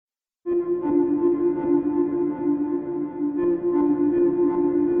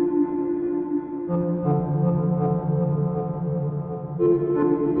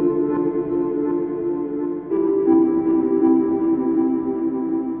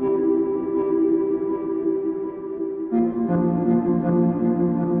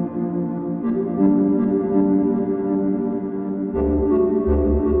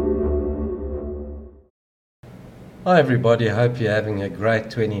Hi everybody, hope you're having a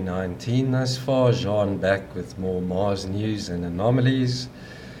great 2019 thus far. Jean back with more Mars news and anomalies.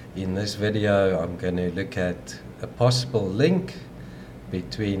 In this video I'm going to look at a possible link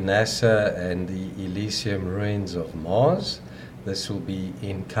between NASA and the Elysium ruins of Mars. This will be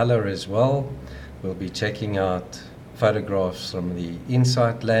in color as well. We'll be checking out photographs from the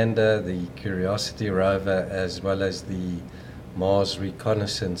InSight lander, the Curiosity rover, as well as the Mars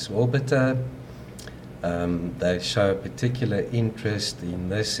Reconnaissance Orbiter. They show particular interest in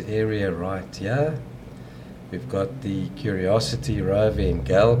this area right here. We've got the Curiosity rover in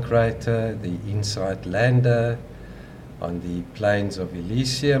Gale Crater, the InSight lander on the plains of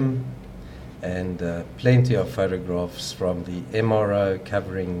Elysium, and plenty of photographs from the MRO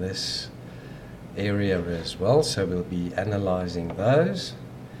covering this area as well, so we'll be analyzing those.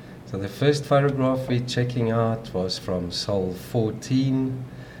 So the first photograph we're checking out was from Sol 14,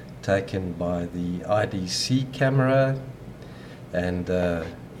 taken by the IDC camera, and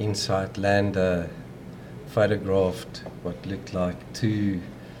InSight lander photographed what looked like two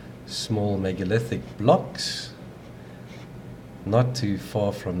small megalithic blocks not too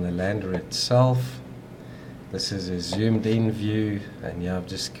far from the lander itself. This is a zoomed in view, and yeah, I've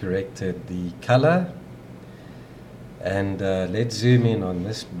just corrected the color. And let's zoom in on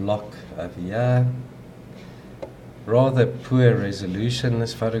this block over here. Rather poor resolution,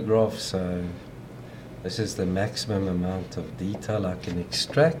 this photograph, so this is the maximum amount of detail I can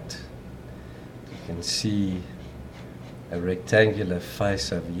extract. You can see a rectangular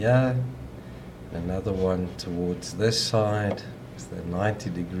face over here, another one towards this side with a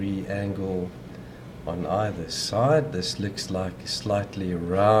 90-degree angle on either side. This looks like a slightly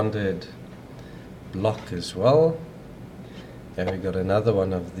rounded block as well. And we've got another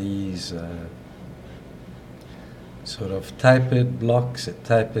one of these sort of tapered blocks. It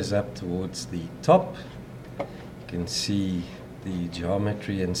tapers up towards the top. You can see the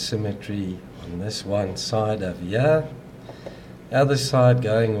geometry and symmetry on this one side over here, the other side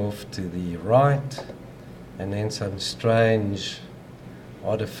going off to the right, and then some strange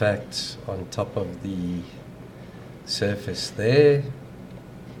artifacts on top of the surface there.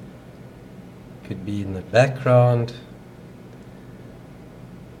 Could be in the background.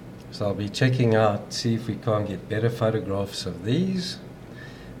 So I'll be checking out, see if we can't get better photographs of these.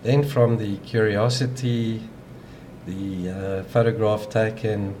 Then from the Curiosity, the photograph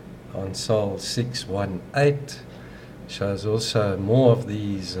taken on Sol 618 shows also more of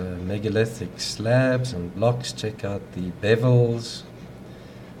these megalithic slabs and blocks. Check out the bevels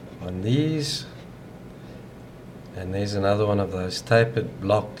on these. And there's another one of those tapered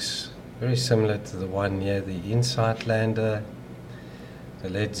blocks, very similar to the one near the InSight lander. So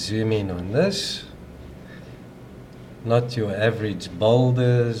let's zoom in on this. Not your average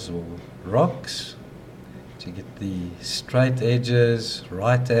boulders or rocks. So you get the straight edges,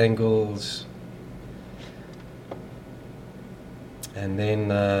 right angles. And then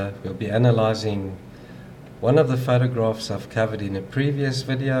we'll be analyzing one of the photographs I've covered in a previous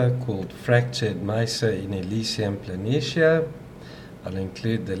video called Fractured Mesa in Elysium Planitia. I'll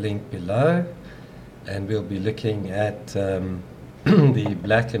include the link below. And we'll be looking at the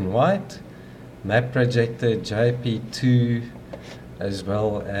black and white map projector JP2, as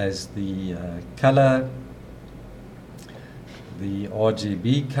well as the color, the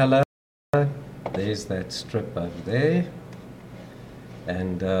RGB color. There's that strip over there,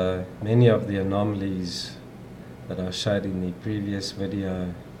 and many of the anomalies that I showed in the previous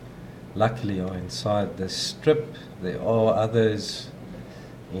video luckily are inside this strip. There are others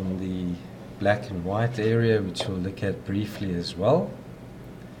in the black and white area, which we'll look at briefly as well.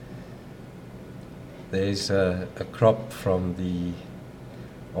 There's a crop from the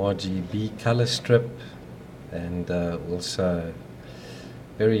RGB color strip, and also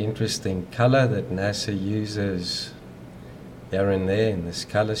very interesting color that NASA uses here and there in this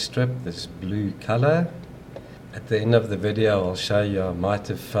color strip, this blue color. At the end of the video I'll show you I might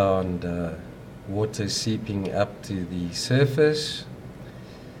have found water seeping up to the surface.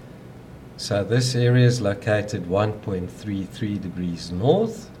 So this area is located 1.33 degrees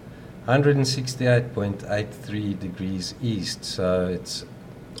north, 168.83 degrees east. So it's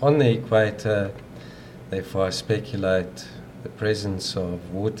on the equator. Therefore I speculate the presence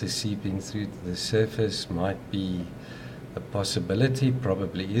of water seeping through to the surface might be a possibility,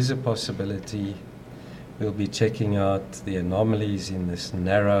 probably is a possibility. We'll be checking out the anomalies in this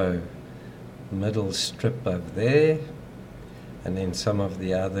narrow middle strip over there, and then some of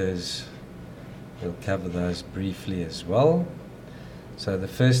the others. We'll cover those briefly as well. So the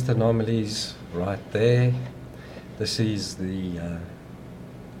first anomaly's right there. This is the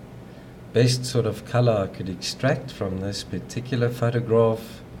best sort of color I could extract from this particular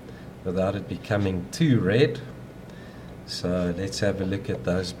photograph without it becoming too red. So let's have a look at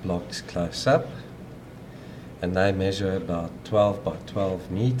those blocks close up. And they measure about 12 by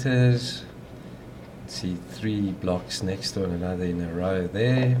 12 meters. See 3 blocks next to one another in a row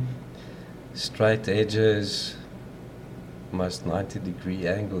there. Straight edges, almost 90-degree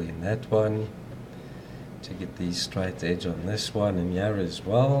angle in that one. Check it, the straight edge on this one and here as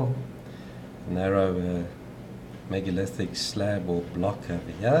well. Narrow megalithic slab or block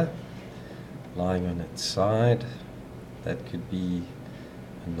over here, lying on its side. That could be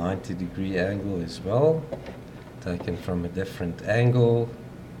a 90-degree angle as well, taken from a different angle.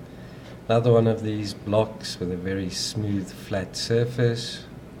 Another one of these blocks with a very smooth flat surface.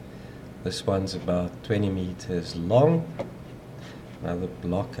 This one's about 20 meters long. Another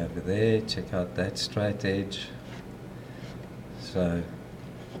block over there, check out that straight edge. So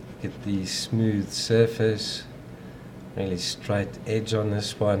get the smooth surface, really straight edge on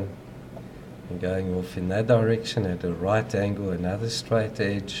this one, and going off in that direction at a right angle, another straight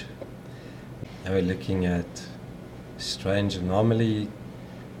edge. Now we're looking at a strange anomaly.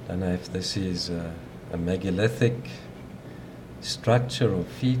 Don't know if this is a megalithic structure or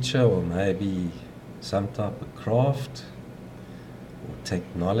feature, or maybe some type of craft or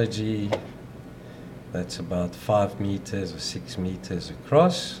technology that's about 5 meters or 6 meters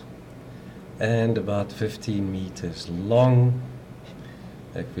across and about 15 meters long.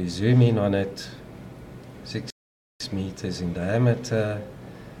 If we zoom in on it, 6 meters in diameter,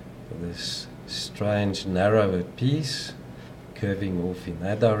 with this strange narrower piece curving off in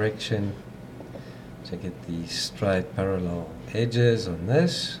that direction. Check out the straight parallel edges on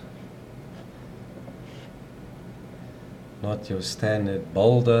this. Not your standard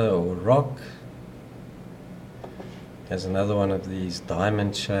boulder or rock. There's another one of these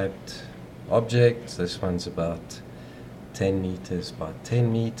diamond-shaped objects. This one's about 10 meters by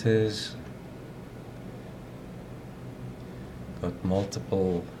 10 meters. Got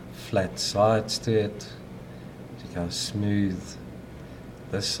multiple flat sides to it. Check how smooth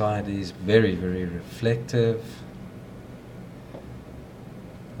this side is. Very, very reflective.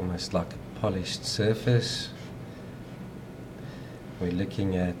 Almost like a polished surface. We're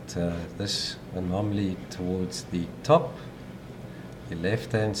looking at this anomaly towards the top, the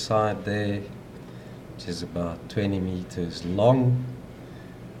left hand side there, which is about 20 meters long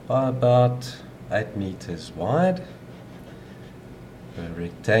by about 8 meters wide. A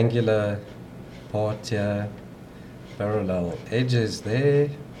rectangular part here, parallel edges there,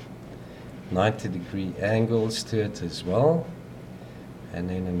 90-degree angles to it as well, and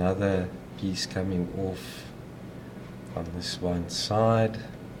then another piece coming off on this one side,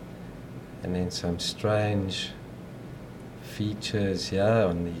 and then some strange features here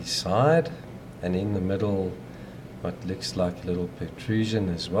on the side, and in the middle what looks like a little protrusion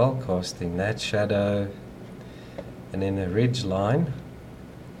as well, casting that shadow, and then a ridge line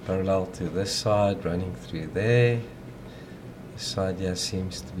parallel to this side running through there. This side here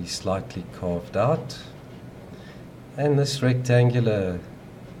seems to be slightly carved out, and this rectangular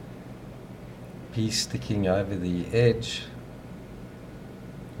piece sticking over the edge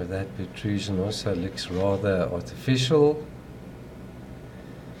with that protrusion also looks rather artificial.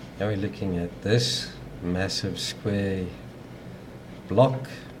 Now we're looking at this massive square block.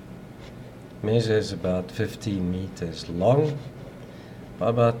 Measures about 15 meters long by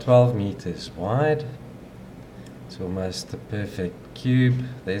about 12 meters wide. It's almost a perfect cube.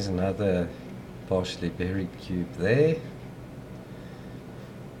 There's another partially buried cube there.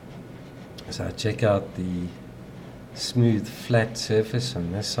 So check out the smooth flat surface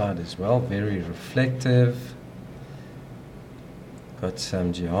on this side as well, very reflective. Got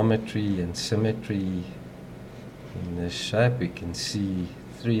some geometry and symmetry in this shape. We can see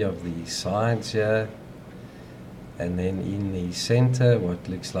 3 of the sides here, and then in the center what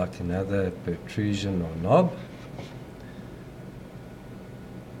looks like another protrusion or knob.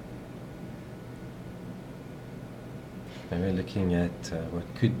 And we're looking at what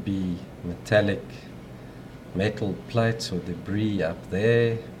could be metallic metal plates or debris up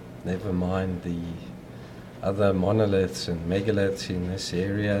there. Never mind the other monoliths and megaliths in this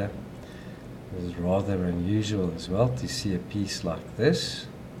area. It is rather unusual as well to see a piece like this.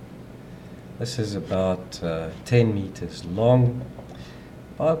 This is about 10 meters long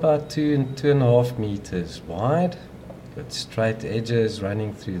by about 2.5 meters wide. Got straight edges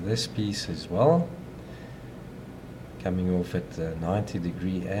running through this piece as well, coming off at a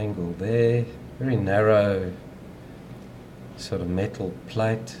 90-degree angle there. Very narrow sort of metal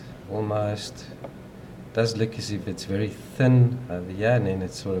plate almost. Does look as if it's very thin over here, and then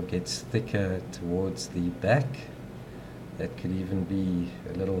it sort of gets thicker towards the back. That could even be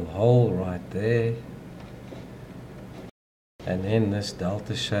a little hole right there. And then this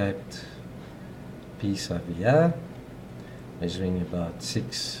delta shaped piece over here, measuring about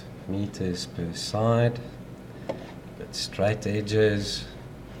 6 meters per side. Got straight edges.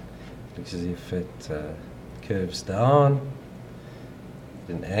 Looks as if it curves down.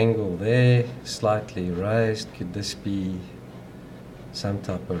 An angle there, slightly raised. Could this be some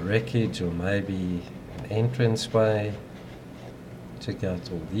type of wreckage or maybe an entranceway? Check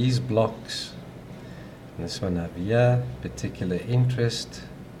out all these blocks. And this one over here, particular interest.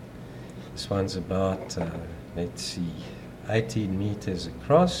 This one's about, let's see, 18 meters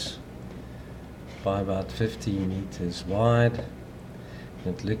across by about 15 meters wide.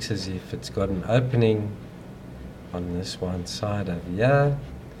 And it looks as if it's got an opening on this one side over here.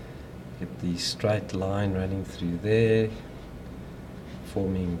 Get the straight line running through there,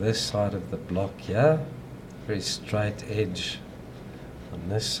 forming this side of the block here. Very straight edge on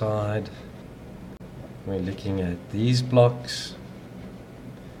this side. We're looking at these blocks.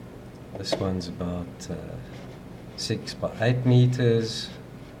 This one's about 6 by 8 meters.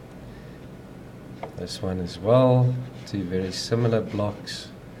 This one as well, two very similar blocks.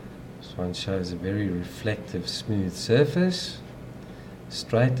 This one shows a very reflective, smooth surface.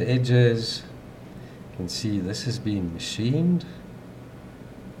 Straight edges. You can see this has been machined.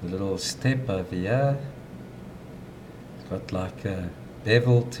 A little step over here. It's got like a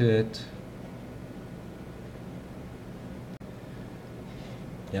bevel to it.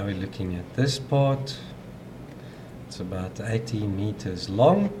 Now we're looking at this part. It's about 18 meters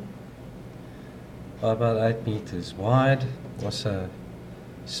long, by about 8 meters wide. Also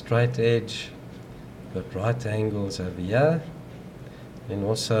straight edge, got right angles over here, and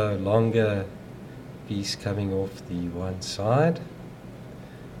also longer piece coming off the one side,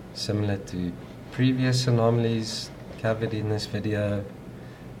 similar to previous anomalies covered in this video.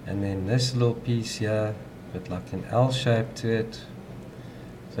 And then this little piece here, with like an L shape to it,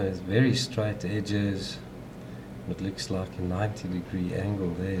 so it's very straight edges. It looks like a 90-degree angle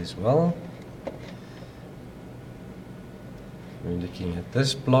there as well. We're looking at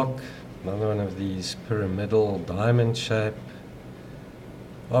this block, another one of these pyramidal diamond shape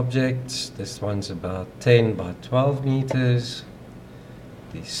objects. This one's about 10 by 12 meters.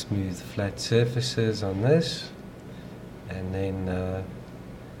 These smooth flat surfaces on this. And then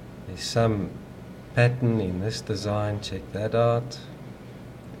there's some pattern in this design, check that out.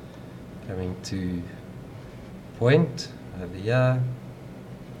 Coming to point over here.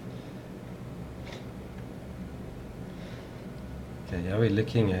 Okay, here we're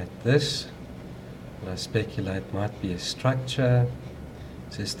looking at this. What I speculate might be a structure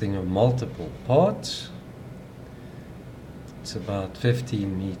consisting of multiple parts. It's about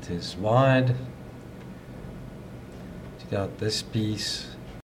 15 meters wide. Check out this piece.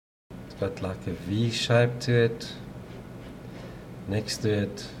 It's got like a V shape to it. Next to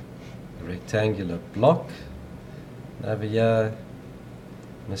it, a rectangular block. Over here,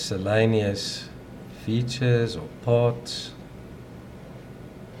 miscellaneous features or parts.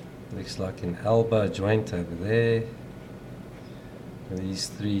 Looks like an elbow joint over there. These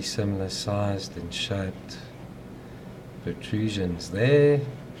three similar sized and shaped protrusions there.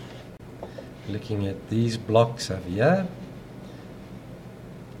 Looking at these blocks over here,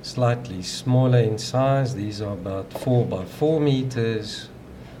 slightly smaller in size. These are about 4 by 4 meters.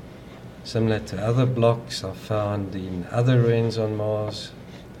 Similar to other blocks I found in other ruins on Mars.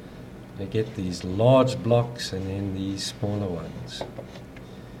 You get these large blocks and then these smaller ones.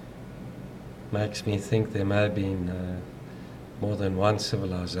 Makes me think there may have been more than one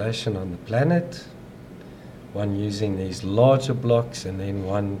civilization on the planet. One using these larger blocks and then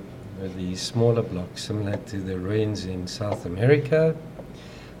one with these smaller blocks, similar to the ruins in South America.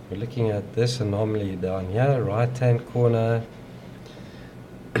 We're looking at this anomaly down here, right hand corner.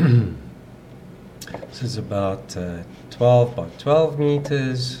 This is about 12 by 12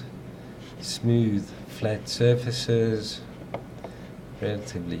 meters, smooth flat surfaces,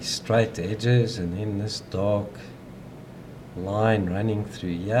 relatively straight edges, and then this dark line running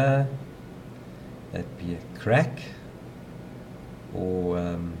through here. That'd be a crack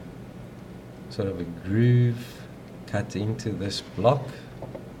or sort of a groove cut into this block.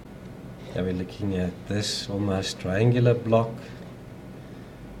 Now we're looking at this almost triangular block,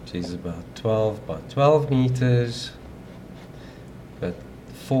 which is about 12 by 12 meters. Got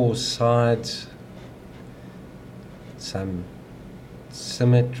 4 sides, some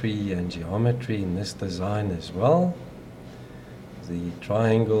symmetry and geometry in this design as well. the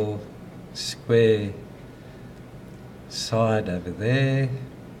triangle, square side over there.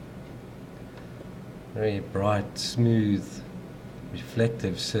 Very bright, smooth,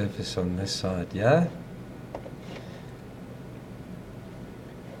 reflective surface on this side, yeah?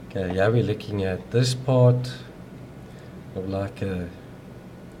 Okay, yeah, we're looking at this part of like a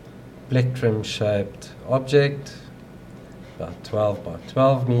plectrum shaped object, about 12 by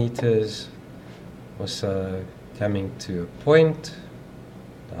 12 meters, also coming to a point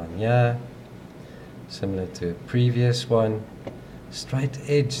down here, similar to a previous one, straight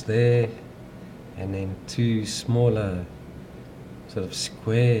edge there, and then two smaller sort of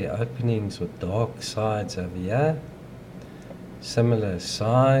square openings with dark sides over here, similar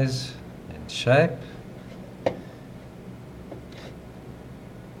size and shape.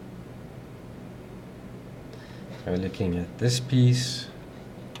 We're looking at this piece,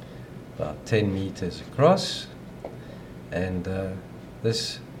 about 10 meters across, and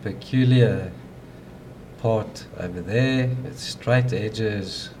this peculiar part over there with straight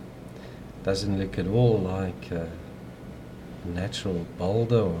edges doesn't look at all like a natural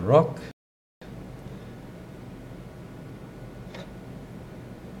boulder or rock.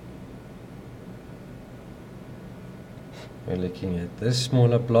 We're looking at this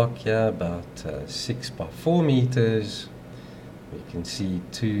smaller block here, about 6 by 4 meters. We can see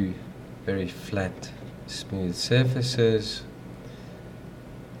two very flat, smooth surfaces.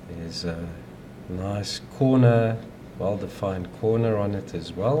 There's a nice corner, well-defined corner on it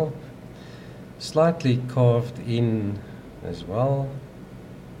as well. Slightly carved in as well.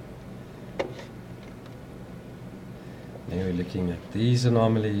 Now we're looking at these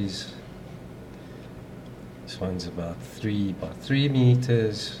anomalies. This one's about 3 by 3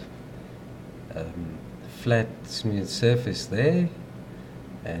 meters. Flat, smooth surface there.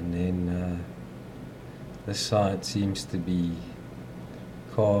 And then this side seems to be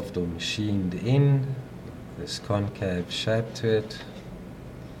carved or machined in. This concave shape to it.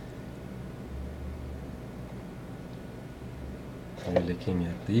 We're looking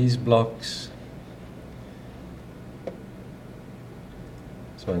at these blocks.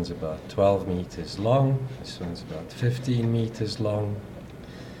 This one's about 12 meters long. This one's about 15 meters long.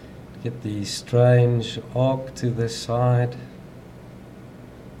 Get the strange arc to this side.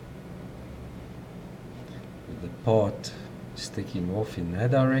 With the part sticking off in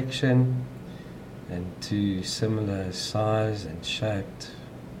that direction. And two similar size and shaped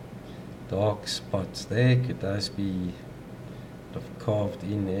dark spots there. Could those be of carved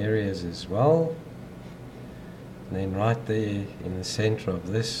in areas as well? And then right there in the center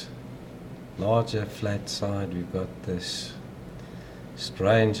of this larger flat side, we've got this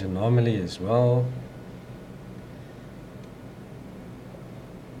strange anomaly as well.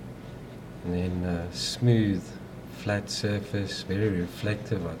 And then a smooth flat surface, very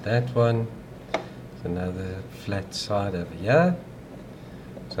reflective on that one. There's another flat side over here.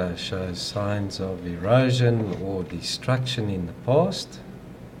 So it shows signs of erosion or destruction in the past.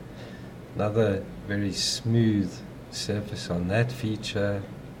 Another very smooth surface on that feature.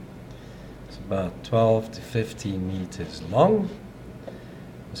 It's about 12 to 15 meters long.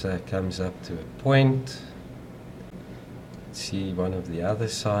 So it comes up to a point. Let's see one of the other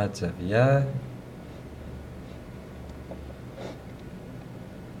sides over here.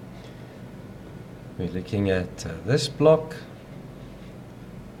 We're looking at this block,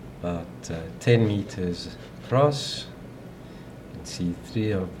 about 10 meters across. You can see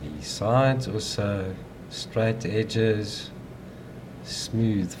three of the sides, also straight edges,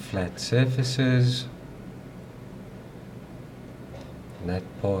 smooth flat surfaces. And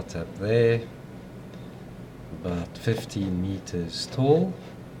that part up there, about 15 meters tall,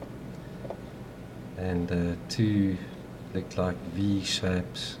 and two look like V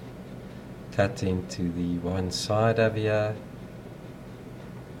shapes cut into the one side over here.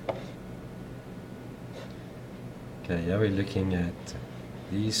 Okay, here we're looking at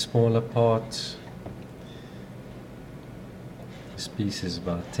these smaller parts. This piece is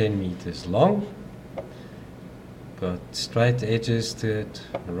about 10 meters long. Got straight edges to it,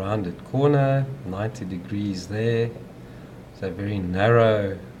 a rounded corner, 90 degrees there. It's a very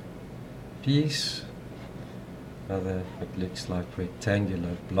narrow piece. Another, it looks like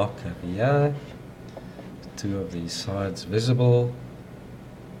rectangular block over here. Two of these sides visible.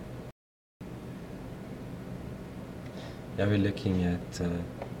 Now we're looking at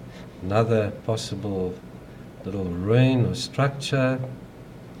another possible little ruin or structure.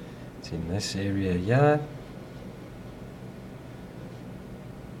 It's in this area here.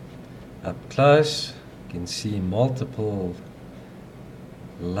 Up close, you can see multiple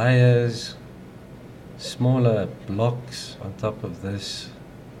layers, smaller blocks on top of this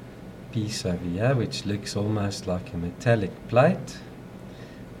piece over here, which looks almost like a metallic plate.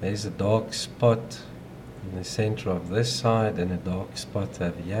 There's a dark spot in the center of this side and a dark spot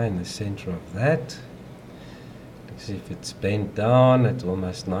over here in the center of that. Looks as if it's bent down at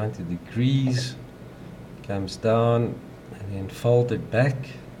almost 90 degrees, comes down and then folded back.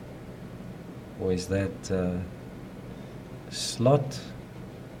 Or is that slot?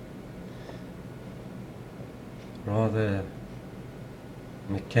 Rather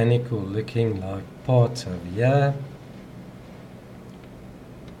mechanical looking, like parts over here.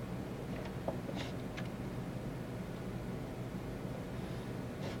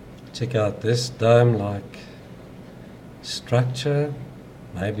 Check out this dome-like structure.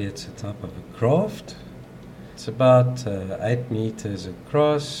 Maybe it's a type of a craft. It's about 8 meters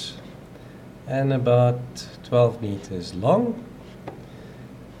across and about 12 meters long.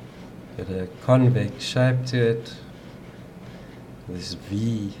 Got a convex shape to it. This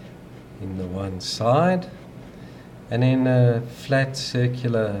V in the one side, and then a flat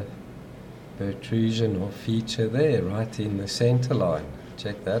circular protrusion or feature there right in the center line.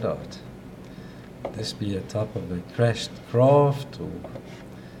 Check that out. Could this be a type of a crashed craft or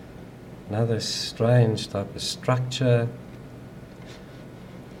another strange type of structure?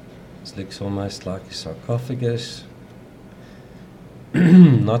 This looks almost like a sarcophagus.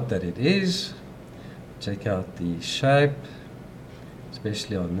 Not that it is. Check out the shape,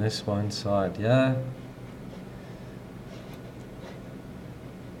 especially on this one side here.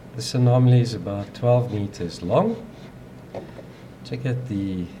 This anomaly is about 12 meters long. Check out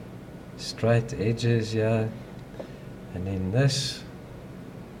the straight edges here, and then this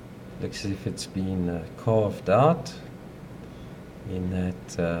looks as if it's been carved out in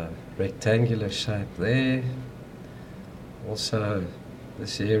that rectangular shape there. Also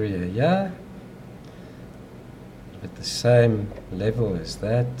this area here at the same level as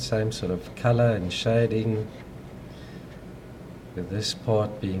that, same sort of color and shading, with this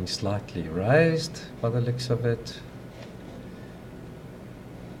part being slightly raised by the looks of it.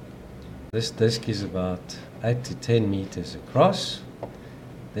 This disc is about 8 to 10 meters across,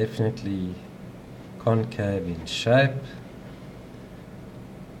 definitely concave in shape,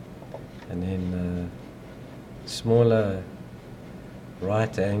 and then smaller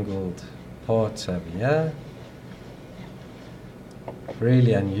right angled parts over here.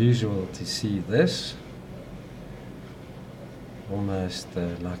 Really unusual to see this, almost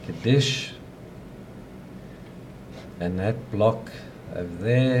like a dish. And that block over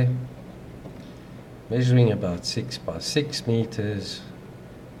there, measuring about 6 by 6 meters,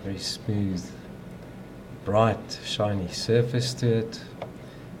 very smooth, bright, shiny surface to it.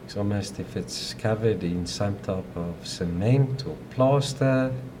 It's almost if it's covered in some type of cement or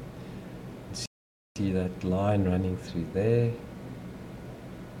plaster. See that line running through there.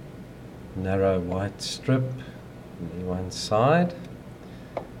 Narrow white strip on the one side.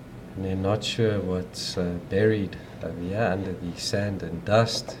 And they're not sure what's buried over here under the sand and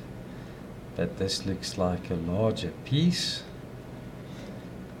dust, but this looks like a larger piece.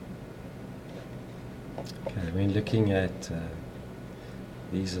 Okay, we're looking at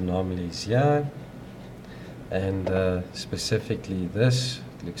these anomalies here, and specifically this,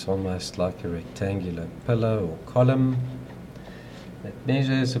 it looks almost like a rectangular pillar or column that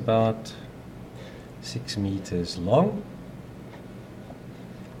measures about 6 meters long.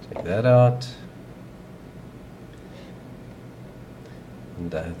 Check that out.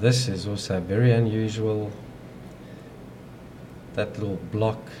 And this is also very unusual. That little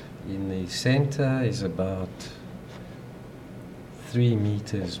block in the center is about 3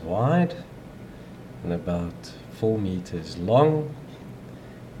 meters wide and about 4 meters long,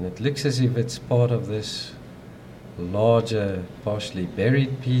 and it looks as if it's part of this larger partially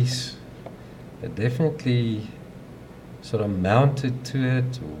buried piece, but definitely sort of mounted to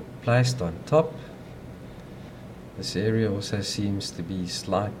it or placed on top. This area also seems to be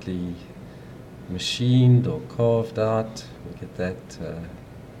slightly machined or carved out. Look at that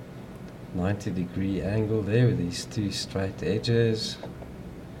 90-degree angle there with these two straight edges.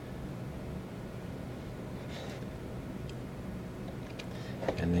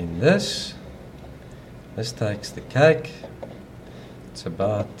 And then this takes the cake. It's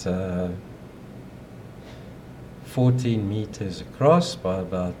about 14 meters across by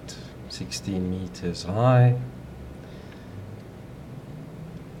about 16 meters high.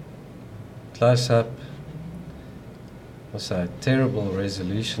 Close up. Also terrible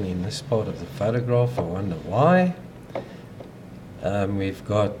resolution in this part of the photograph. I wonder why. We've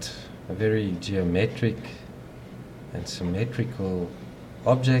got a very geometric and symmetrical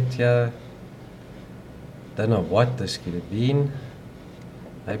object here. don't know what this could have been.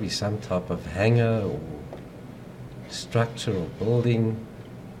 Maybe some type of hangar or structure or building.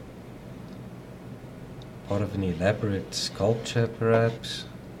 Part of an elaborate sculpture, perhaps.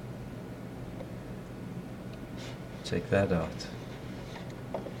 Check that out.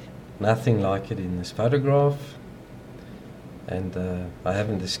 Nothing like it in this photograph. And I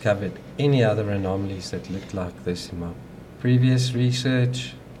haven't discovered any other anomalies that look like this in my previous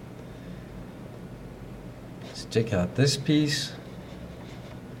research. Let's check out this piece.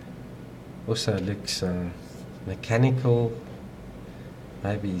 Also looks mechanical,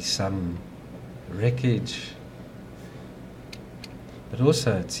 maybe some wreckage, but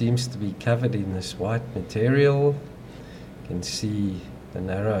also it seems to be covered in this white material. You can see the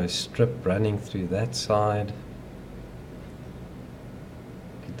narrow strip running through that side.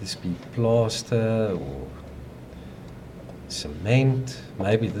 Could this be plaster or cement?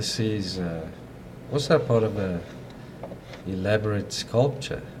 Maybe this is also part of a elaborate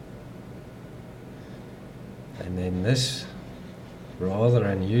sculpture. And then this rather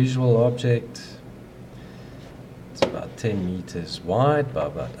unusual object, it's about 10 meters wide by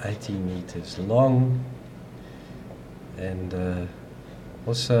about 18 meters long, and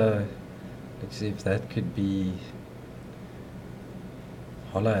also let's see if that could be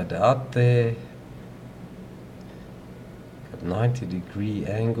hollowed out there. Got 90-degree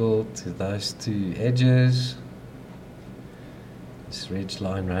angle to those two edges. This ridge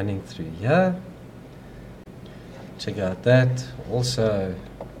line running through here. Check out that. Also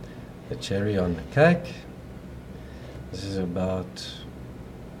the cherry on the cake. This is about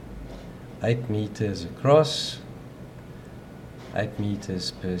 8 meters across, 8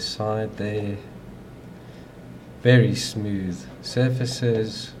 meters per side there. Very smooth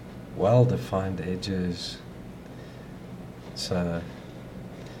surfaces, well defined edges. So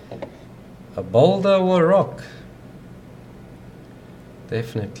a boulder or a rock?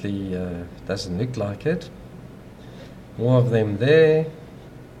 Definitely doesn't look like it. More of them there.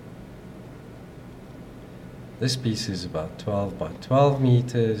 This piece is about 12 by 12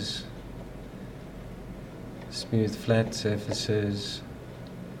 meters. Smooth flat surfaces,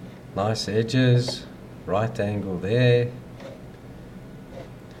 nice edges, right angle there.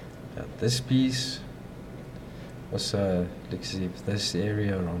 Got this piece. Also looks as if this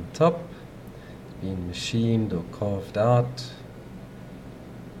area on top has been machined or carved out.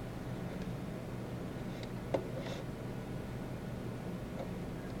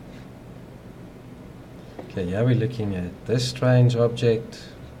 Okay, here we're looking at this strange object,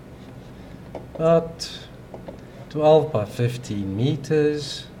 about 12 by 15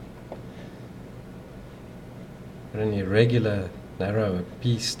 meters. An irregular, narrow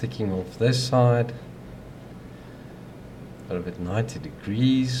piece sticking off this side, got about 90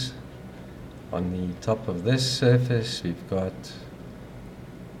 degrees. On the top of this surface, we've got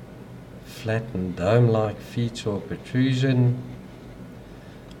flattened dome-like feature or protrusion,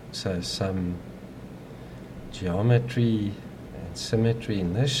 so some geometry and symmetry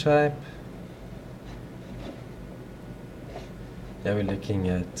in this shape. Here we're looking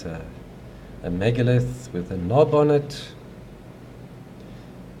at a megalith with a knob on it.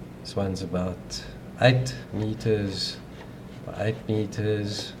 This one's about 8 meters by 8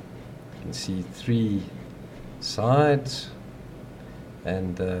 meters. You can see 3 sides,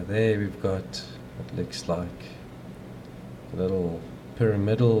 and there we've got what looks like a little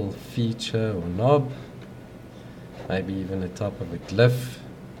pyramidal feature or knob. Maybe even the top of a glyph.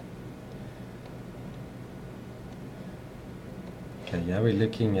 Okay, now we're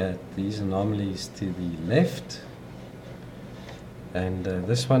looking at these anomalies to the left. And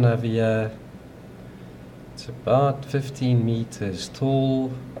this one over here, it's about 15 meters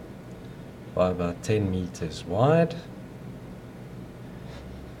tall by about 10 meters wide.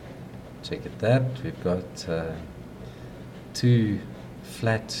 Check at that. We've got 2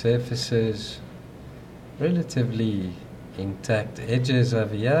 flat surfaces, relatively intact edges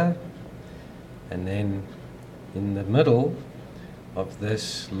over here, and then in the middle of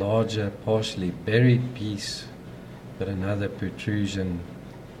this larger partially buried piece got another protrusion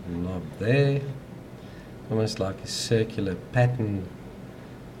knob there, almost like a circular pattern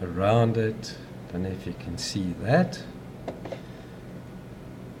around it. Don't know if you can see that.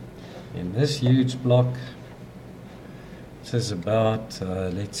 In this huge block, this is about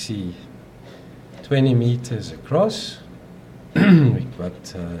let's see, 20 meters across. We've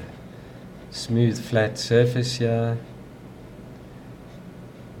got smooth flat surface here,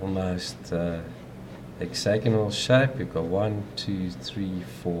 almost hexagonal shape. We've got 1, 2, 3,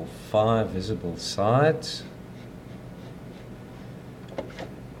 4, 5 visible sides.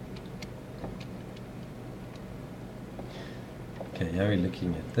 Okay, here we're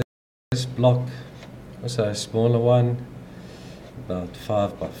looking at this block, also a smaller one, about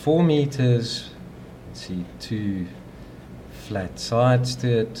 5 by 4 meters. You see two flat sides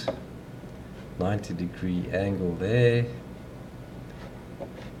to it, 90-degree angle there.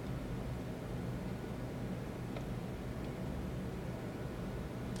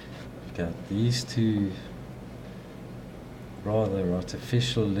 We've got these two rather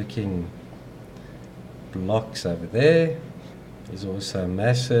artificial looking blocks over there. Is also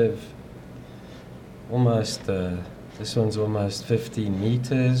massive, almost this one's almost 15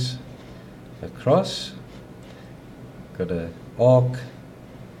 meters across. Got an arc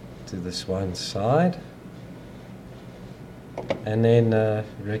to this one side, and then a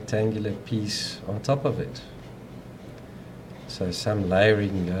rectangular piece on top of it. So some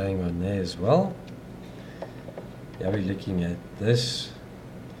layering going on there as well. Here we're looking at this,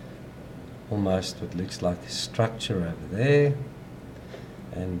 almost what looks like a structure over there.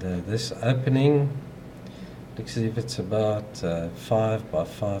 And this opening looks as if it's about 5 by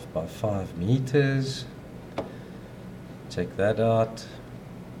 5 by 5 meters. Check that out.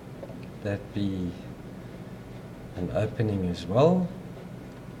 That be an opening as well.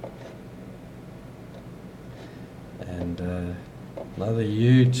 And another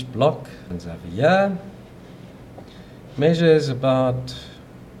huge block is over here. Measures about,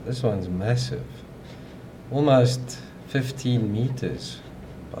 this one's massive, almost 15 meters.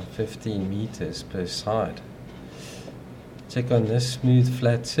 By 15 meters per side. Check on this smooth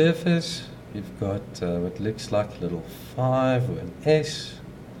flat surface. You've got what looks like a little 5 or an S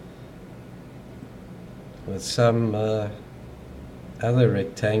with some other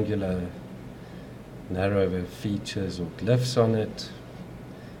rectangular narrower features or glyphs on it.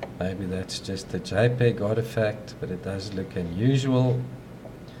 Maybe that's just a JPEG artifact, but it does look unusual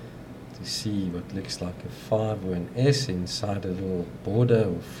to see what looks like a 5 or an S inside a little border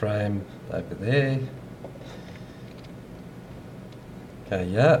or frame over there. Okay,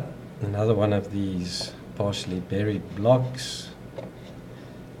 yeah, another one of these partially buried blocks.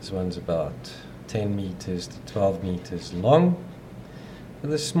 This one's about 10 meters to 12 meters long,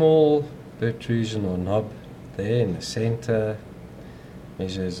 with a small protrusion or knob there in the center.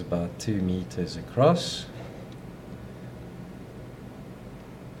 Measures about 2 meters across.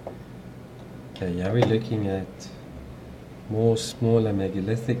 Okay, yeah, we're looking at more smaller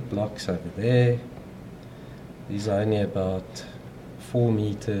megalithic blocks over there. These are only about 4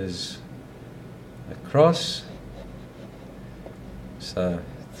 meters across. So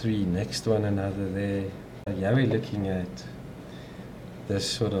 3 next to one another there. Yeah, we're looking at this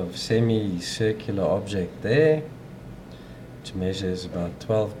sort of semicircular object there, which measures about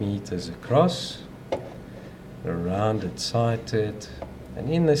 12 meters across. A rounded side to it. And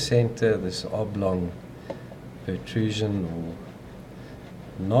in the center, this oblong protrusion or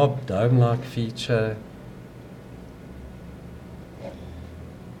knob, dome-like feature.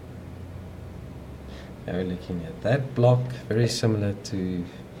 Now we're looking at that block, very similar to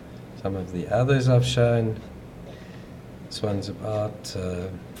some of the others I've shown. This one's about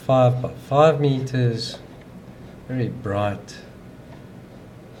 5 by 5 meters, very bright,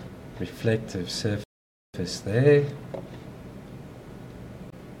 reflective surface there.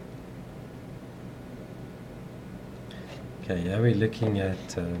 Okay, here we're looking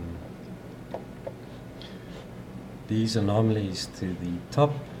at these anomalies to the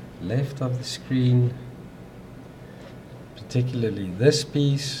top left of the screen, particularly this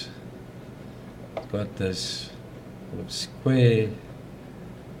piece. It's got this sort of square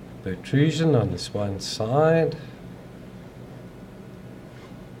protrusion on this one side,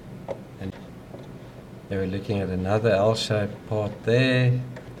 and here we're looking at another L-shaped part there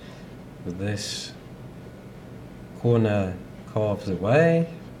with this corner carved away,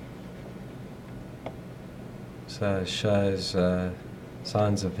 so it shows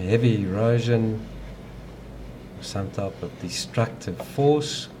signs of heavy erosion, some type of destructive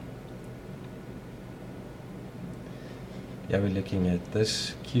force. Yeah, we're looking at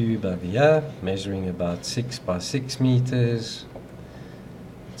this cube over here, measuring about 6 by 6 meters,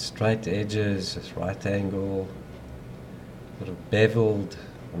 straight edges, this right angle, sort of beveled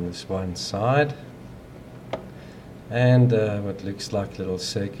on this one side. And what looks like a little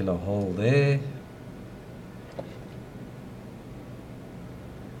circular hole there.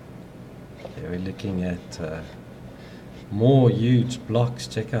 Okay, we're looking at more huge blocks.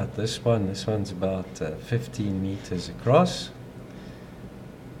 Check out this one. This one's about 15 meters across,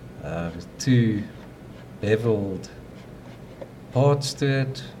 with 2 beveled parts to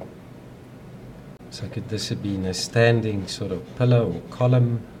it. So could this have been a standing sort of pillar or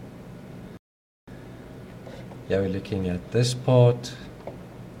column? Here we're looking at this part,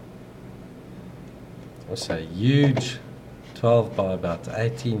 also huge, 12 by about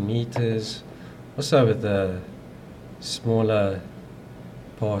 18 meters, also with the smaller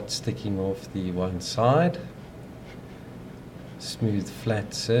part sticking off the one side, smooth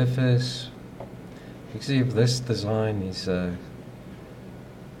flat surface. You can see if this design is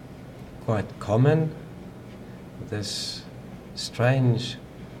quite common, this strange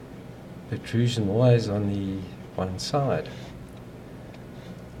protrusion always on the one side.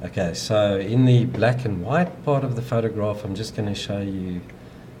 Okay, so in the black and white part of the photograph, I'm just going to show you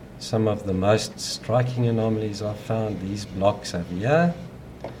some of the most striking anomalies I've found. These blocks over here,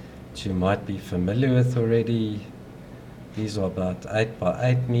 which you might be familiar with already. These are about 8 by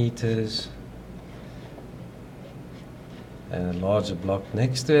 8 meters. And a larger block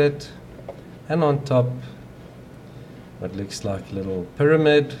next to it. And on top, what looks like a little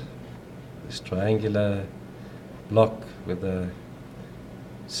pyramid. This triangular block with a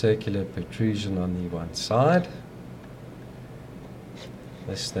circular protrusion on the one side.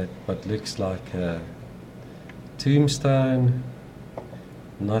 This that what looks like a tombstone.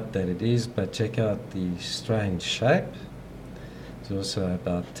 Not that it is, but check out the strange shape. It's also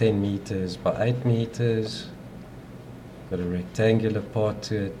about 10 meters by 8 meters. Got a rectangular part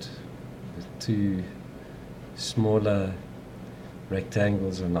to it with two smaller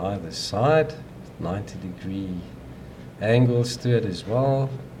rectangles on either side, 90-degree angles to it as well.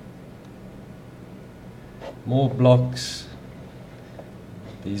 More blocks.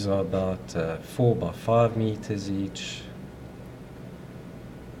 These are about 4 by 5 meters each.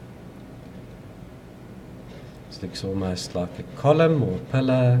 This looks almost like a column or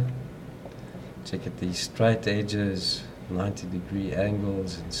pillar. Check at these straight edges, 90-degree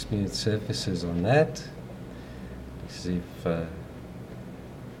angles and smooth surfaces on that. As if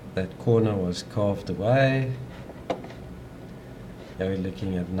that corner was carved away. Here we're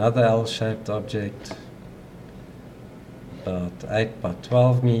looking at another L-shaped object, about 8 by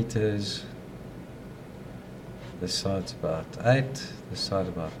 12 meters. This side's about 8, this side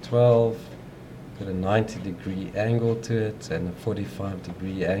about 12. Got a 90-degree angle to it and a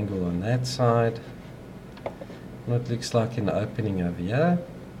 45-degree angle on that side. What looks like an opening over here.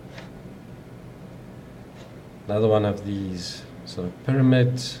 Another one of these sort of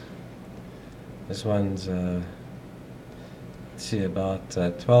pyramids. This one's see about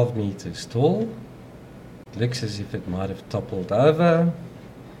 12 meters tall. It looks as if it might have toppled over.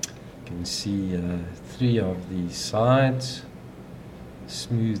 You can see 3 of these sides.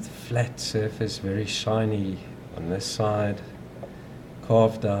 Smooth flat surface, very shiny on this side.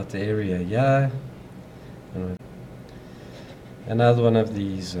 Carved out area here. And another one of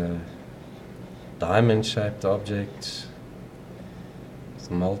these diamond-shaped objects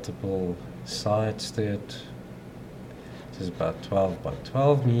with multiple sides to it. This is about 12 by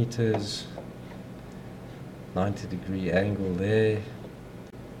 12 meters. 90-degree angle there.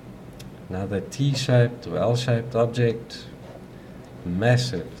 Another T-shaped or L-shaped object.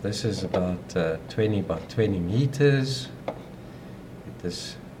 Massive. This is about 20 by 20 meters. With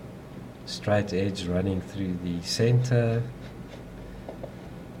this straight edge running through the center,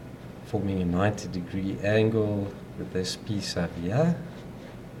 forming a 90-degree angle with this piece over here.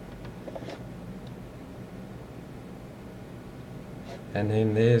 And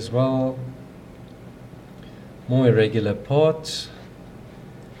then there as well, more irregular parts,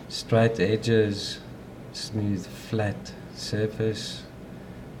 straight edges, smooth flat surface,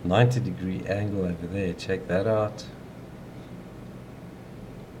 90-degree angle over there, check that out.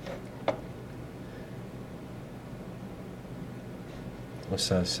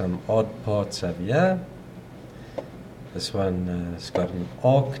 Also some odd parts over here. This one has got an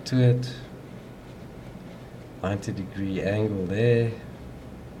arc to it, 90-degree angle there.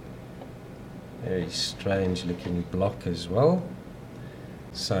 Very strange looking block as well.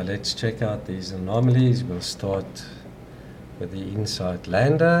 So let's check out these anomalies. We'll start with the inside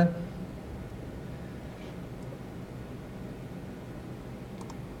lander.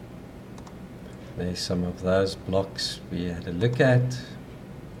 There's some of those blocks we had a look at.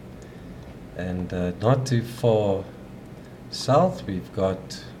 And not too far south we've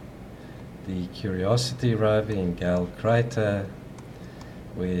got the Curiosity rover in Gale Crater,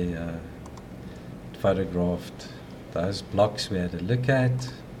 where it photographed those blocks we had a look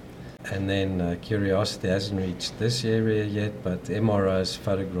at. And then Curiosity hasn't reached this area yet, but MRO's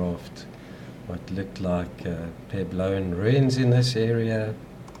photographed what looked like Puebloan ruins in this area.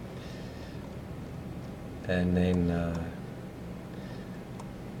 And then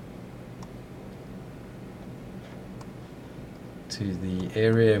to the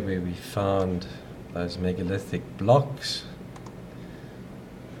area where we found those megalithic blocks,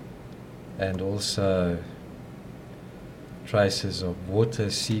 and also traces of water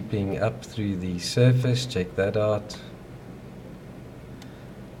seeping up through the surface. Check that out.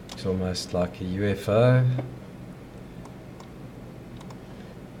 It's almost like a UFO.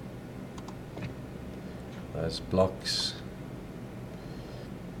 Those blocks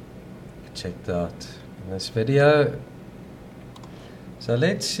checked out in this video. So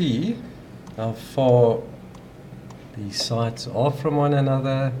let's see how far these sites are from one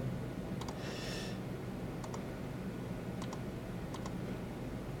another.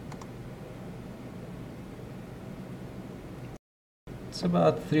 It's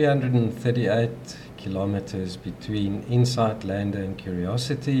about 338 kilometers between InSight Lander and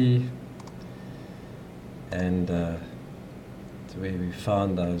Curiosity, and to where we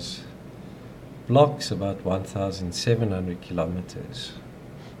found those blocks, about 1,700 kilometers.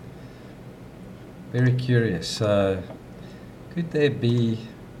 Very curious. So could there be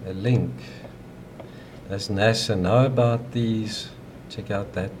a link? Does NASA know about these? Check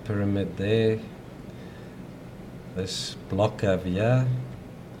out that pyramid there. This block over here.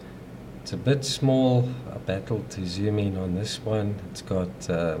 It's a bit small. I battled to zoom in on this one. It's got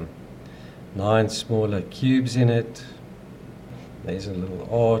 9 smaller cubes in it. There's a little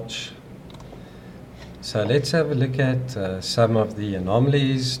arch. So let's have a look at some of the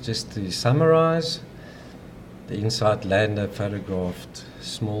anomalies. Just to summarize, the InSight Lander photographed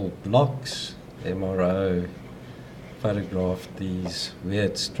small blocks. MRO photographed these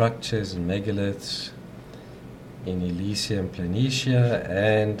weird structures and megaliths in Elysium Planitia,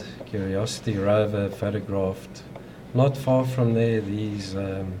 and Curiosity rover photographed not far from there these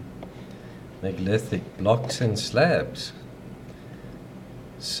megalithic blocks and slabs.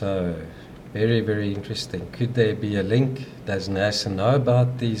 So very, very interesting. Could there be a link? Does NASA know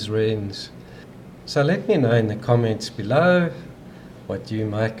about these rings? So let me know in the comments below what you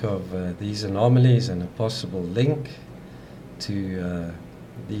make of these anomalies and a possible link to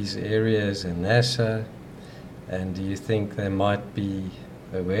these areas and NASA. And do you think they might be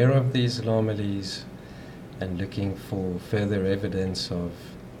aware of these anomalies and looking for further evidence of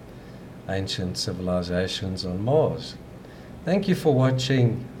ancient civilizations on Mars? Thank you for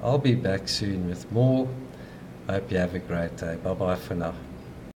watching. I'll be back soon with more. I hope you have a great day. Bye bye for now.